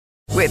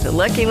With the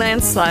Lucky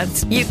Land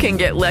Slots, you can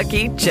get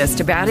lucky just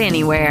about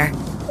anywhere.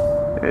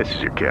 This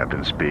is your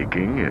captain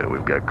speaking.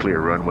 We've got clear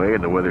runway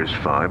and the weather's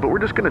fine, but we're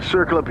just going to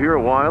circle up here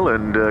a while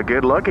and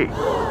get lucky.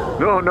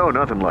 No,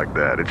 nothing like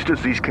that. It's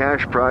just these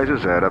cash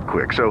prizes add up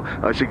quick. So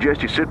I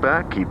suggest you sit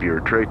back, keep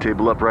your tray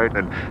table upright,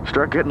 and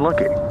start getting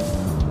lucky.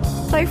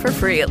 Play for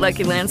free at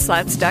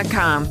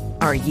LuckyLandSlots.com.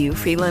 Are you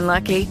feeling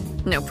lucky?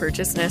 No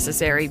purchase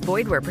necessary.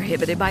 Void where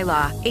prohibited by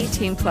law.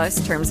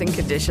 18+ terms and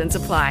conditions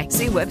apply.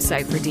 See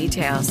website for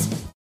details.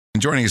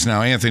 Joining us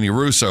now, Anthony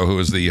Russo, who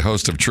is the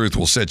host of Truth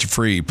Will Set You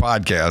Free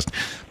podcast,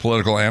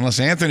 political analyst.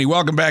 Anthony,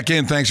 welcome back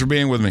in. Thanks for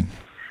being with me.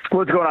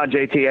 What's going on,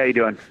 JT? How you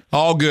doing?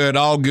 All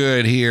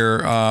good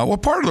here.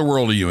 What part of the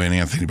world are you in,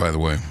 Anthony, by the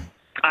way?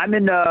 I'm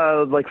in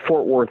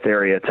Fort Worth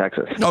area,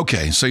 Texas.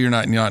 Okay, so you're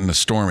not in the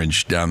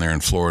stormage down there in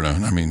Florida.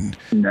 I mean,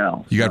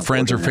 no. You got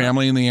friends or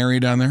family in the area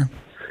down there?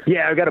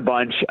 Yeah, I've got a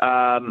bunch.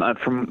 I'm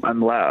a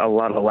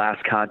lot of the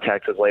last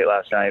contact was late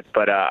last night,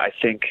 but I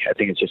think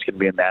it's just going to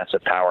be a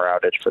massive power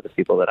outage for the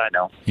people that I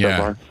know. Yeah,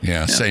 so far.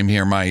 Yeah, same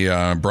here.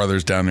 My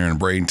brother's down there in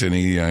Bradenton.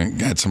 He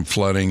had some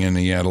flooding, and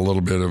he had a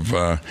little bit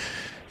of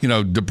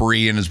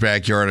debris in his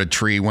backyard. A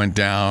tree went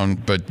down,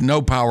 but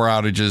no power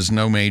outages,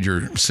 no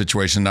major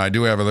situation. Now, I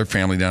do have other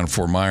family down in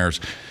Fort Myers.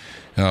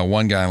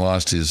 One guy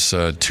lost his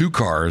 2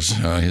 cars.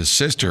 His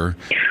sister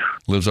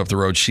lives up the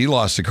road. She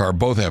lost a car.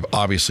 Both have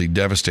obviously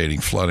devastating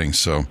flooding.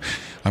 So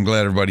I'm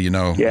glad everybody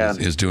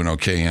is doing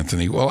okay,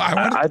 Anthony. Well,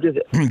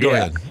 go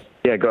ahead.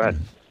 Yeah, go ahead.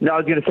 No, I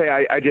was going to say,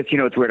 I just,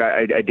 it's weird.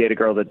 I date a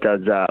girl that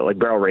does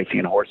barrel racing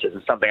and horses.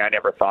 It's something I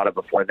never thought of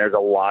before. And there's a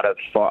lot of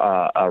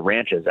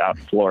ranches out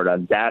in Florida.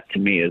 That to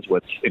me is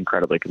what's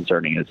incredibly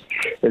concerning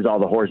is all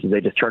the horses. They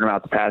just turn them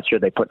out to pasture.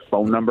 They put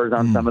phone numbers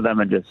on some of them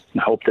and just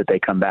hope that they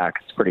come back.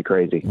 It's pretty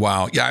crazy.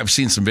 Wow. Yeah, I've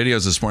seen some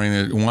videos this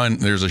morning.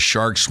 There's a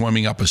shark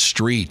swimming up a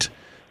street.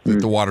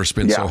 The water's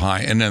been so high,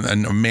 and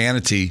then a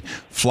manatee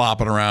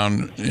flopping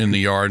around in the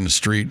yard and the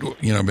street,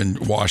 been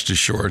washed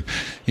ashore.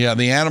 Yeah,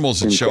 the animals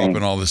that show up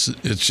and all this,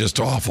 it's just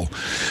awful.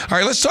 All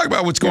right, let's talk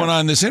about what's going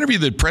on. This interview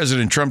that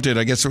President Trump did,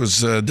 I guess it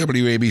was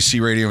WABC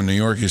Radio in New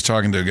York. He's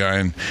talking to a guy,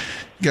 and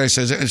the guy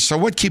says, "So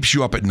what keeps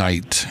you up at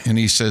night?" And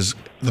he says,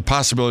 "The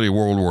possibility of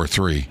World War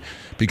III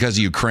because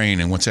of Ukraine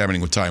and what's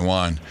happening with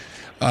Taiwan."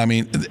 I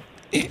mean,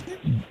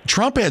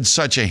 Trump had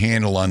such a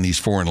handle on these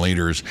foreign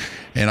leaders,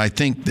 and I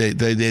think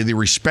they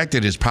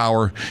respected his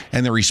power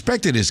and they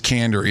respected his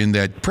candor in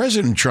that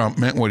President Trump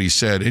meant what he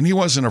said, and he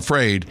wasn't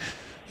afraid,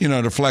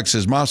 to flex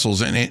his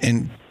muscles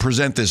and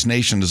present this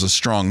nation as a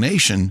strong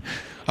nation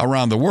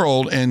around the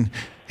world. And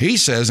he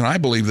says, and I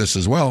believe this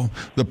as well,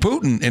 the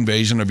Putin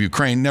invasion of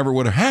Ukraine never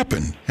would have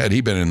happened had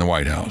he been in the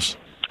White House.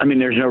 I mean,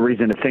 there's no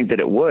reason to think that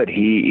it would.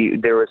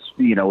 There was,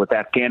 with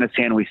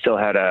Afghanistan, we still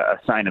had a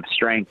sign of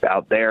strength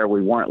out there.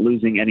 We weren't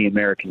losing any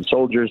American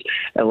soldiers.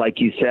 And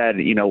like you said,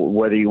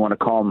 whether you want to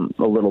call him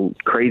a little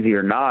crazy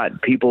or not,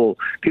 people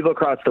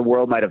across the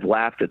world might have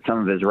laughed at some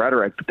of his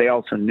rhetoric, but they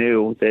also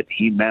knew that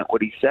he meant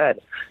what he said.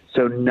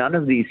 So none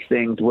of these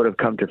things would have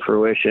come to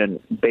fruition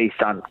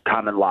based on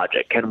common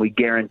logic. Can we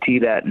guarantee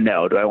that?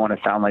 No. Do I want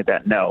to sound like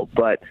that? No.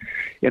 But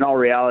in all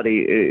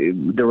reality,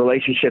 the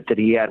relationship that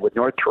he had with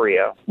North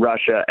Korea,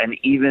 Russia, and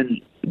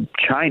even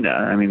China,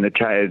 I mean,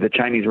 the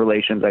Chinese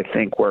relations, I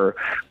think, were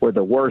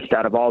the worst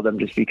out of all of them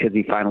just because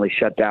he finally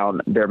shut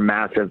down their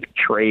massive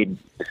trade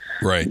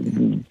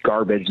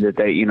garbage that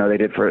they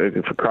did for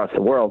across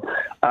the world.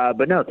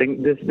 But no,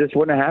 this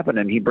wouldn't have happened.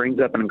 And he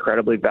brings up an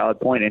incredibly valid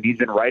point, and he's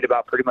been right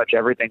about pretty much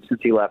everything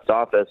since he left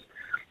office.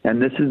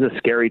 And this is a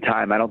scary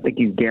time. I don't think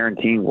he's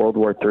guaranteeing World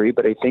War III,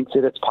 but he thinks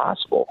that it's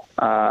possible.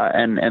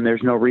 And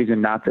there's no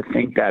reason not to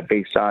think that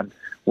based on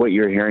what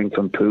you're hearing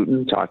from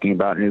Putin talking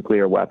about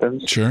nuclear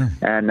weapons. Sure.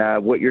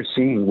 And what you're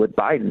seeing with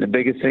Biden. The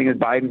biggest thing is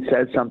Biden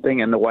says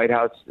something and the White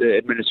House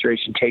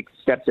administration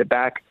steps it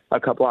back a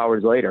couple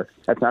hours later.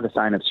 That's not a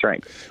sign of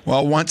strength.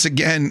 Well, once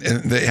again,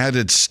 they had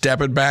to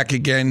step it back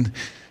again.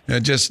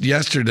 Just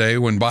yesterday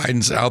when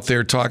Biden's out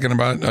there talking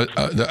about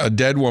a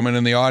dead woman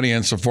in the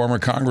audience, a former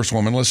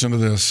congresswoman. Listen to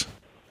this.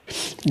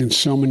 And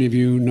so many of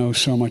you know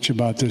so much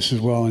about this as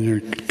well, and you're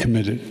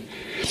committed.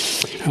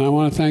 And I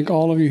want to thank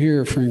all of you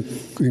here for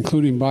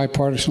including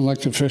bipartisan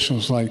elected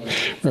officials like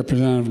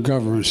Representative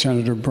Governor,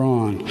 Senator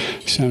Braun,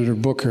 Senator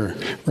Booker,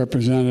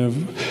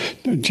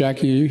 Representative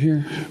Jackie. Are you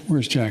here?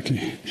 Where's Jackie?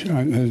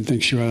 I didn't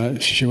think she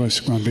was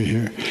going to be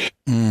here.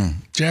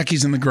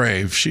 Jackie's in the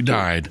grave. She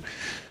died.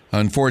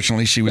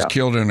 Unfortunately, she was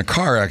killed in a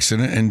car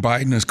accident, and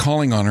Biden is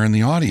calling on her in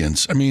the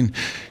audience. I mean,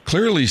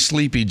 clearly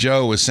Sleepy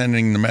Joe is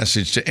sending the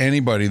message to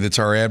anybody that's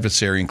our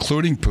adversary,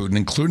 including Putin,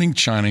 including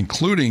China,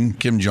 including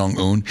Kim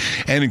Jong-un,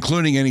 and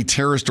including any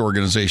terrorist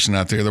organization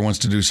out there that wants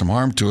to do some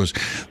harm to us.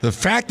 The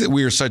fact that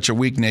we are such a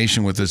weak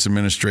nation with this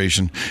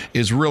administration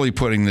is really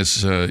putting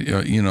this,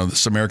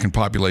 this American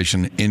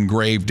population in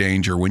grave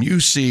danger. When you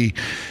see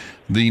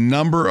the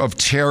number of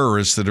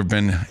terrorists that have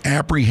been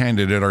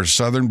apprehended at our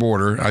southern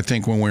border, I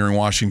think when we were in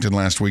Washington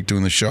last week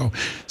doing the show,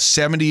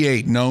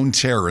 78 known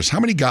terrorists. How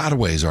many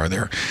gotaways are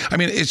there? I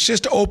mean, it's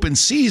just open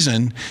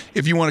season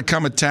if you want to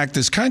come attack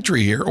this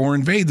country here or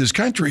invade this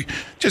country.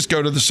 Just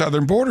go to the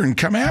southern border and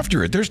come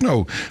after it. There's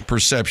no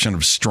perception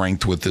of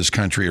strength with this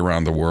country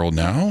around the world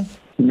now.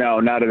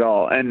 No, not at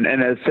all. And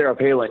as Sarah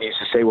Palin used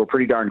to say, we're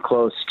pretty darn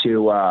close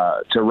to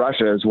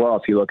Russia as well.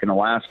 If you look in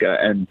Alaska,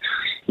 and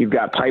you've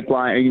got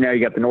pipeline,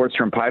 you got the Nord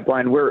Stream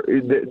pipeline.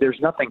 There's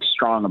nothing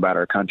strong about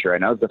our country right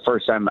now. It's the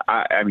first time.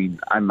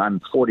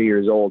 I'm 40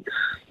 years old.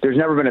 There's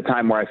never been a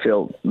time where I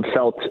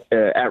felt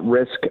at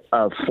risk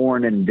of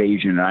foreign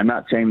invasion. And I'm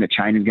not saying that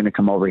China's going to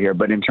come over here,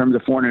 but in terms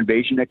of foreign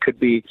invasion, it could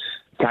be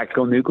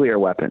tactical nuclear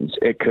weapons.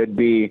 It could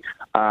be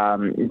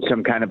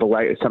some kind of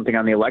something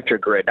on the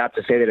electric grid. Not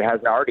to say that it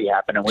hasn't already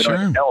happened and we don't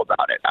even know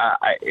about it.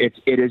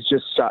 It is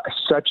just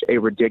such a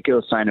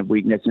ridiculous sign of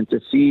weakness. And to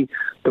see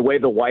the way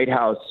the White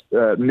House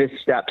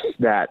missteps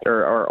that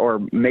or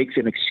makes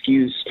an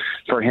excuse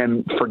for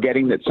him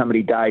forgetting that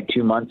somebody died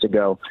 2 months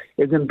ago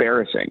is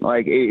embarrassing.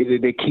 Like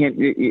they can't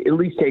at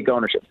least take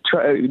ownership.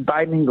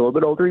 Biden, he's a little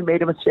bit older. He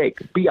made a mistake.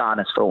 Be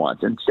honest for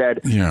once. Instead,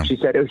 she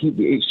said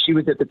she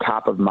was at the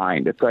top of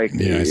mind. It's like,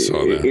 I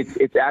saw that.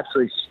 It's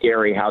absolutely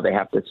scary how they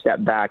have to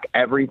step back.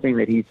 Everything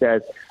that he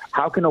says,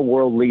 how can a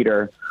world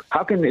leader,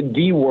 how can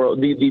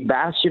the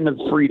bastion of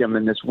freedom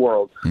in this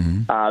world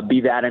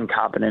be that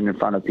incompetent in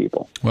front of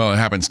people? Well, it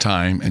happens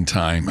time and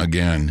time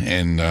again.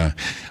 And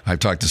I've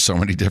talked to so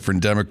many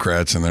different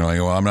Democrats, and they're like,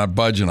 well, I'm not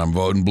budging. I'm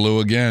voting blue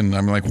again.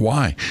 I'm like,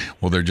 why?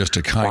 Well, they're just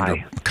a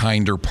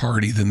kinder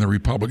party than the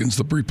Republicans.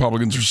 The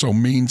Republicans are so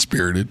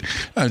mean-spirited.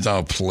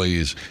 Oh,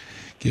 please.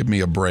 Give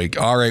me a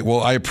break. All right. Well,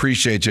 I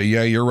appreciate you.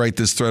 Yeah, you're right.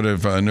 This threat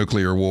of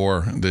nuclear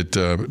war that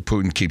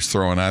Putin keeps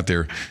throwing out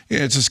there,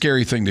 it's a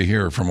scary thing to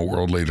hear from a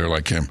world leader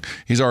like him.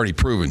 He's already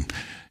proven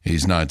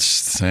he's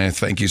nuts.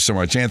 Thank you so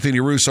much. Anthony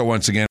Russo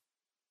once again.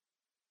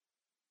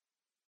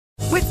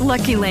 With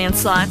Lucky Land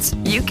Slots,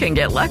 you can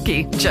get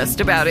lucky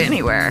just about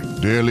anywhere.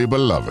 Dearly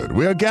beloved,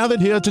 we are gathered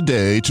here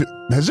today to...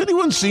 Has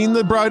anyone seen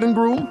the bride and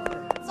groom?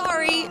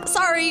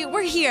 Sorry,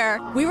 we're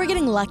here. We were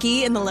getting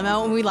lucky in the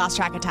limo and we lost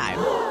track of time.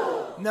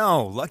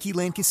 No, Lucky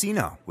Land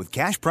Casino, with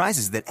cash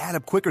prizes that add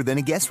up quicker than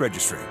a guest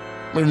registry.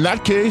 In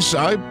that case,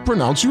 I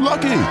pronounce you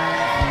lucky.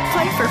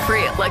 Play for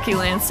free at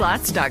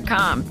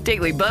LuckyLandSlots.com.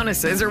 Daily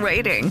bonuses are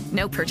waiting.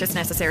 No purchase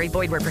necessary.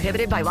 Void where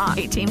prohibited by law.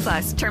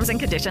 18+. Terms and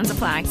conditions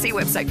apply. See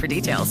website for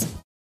details.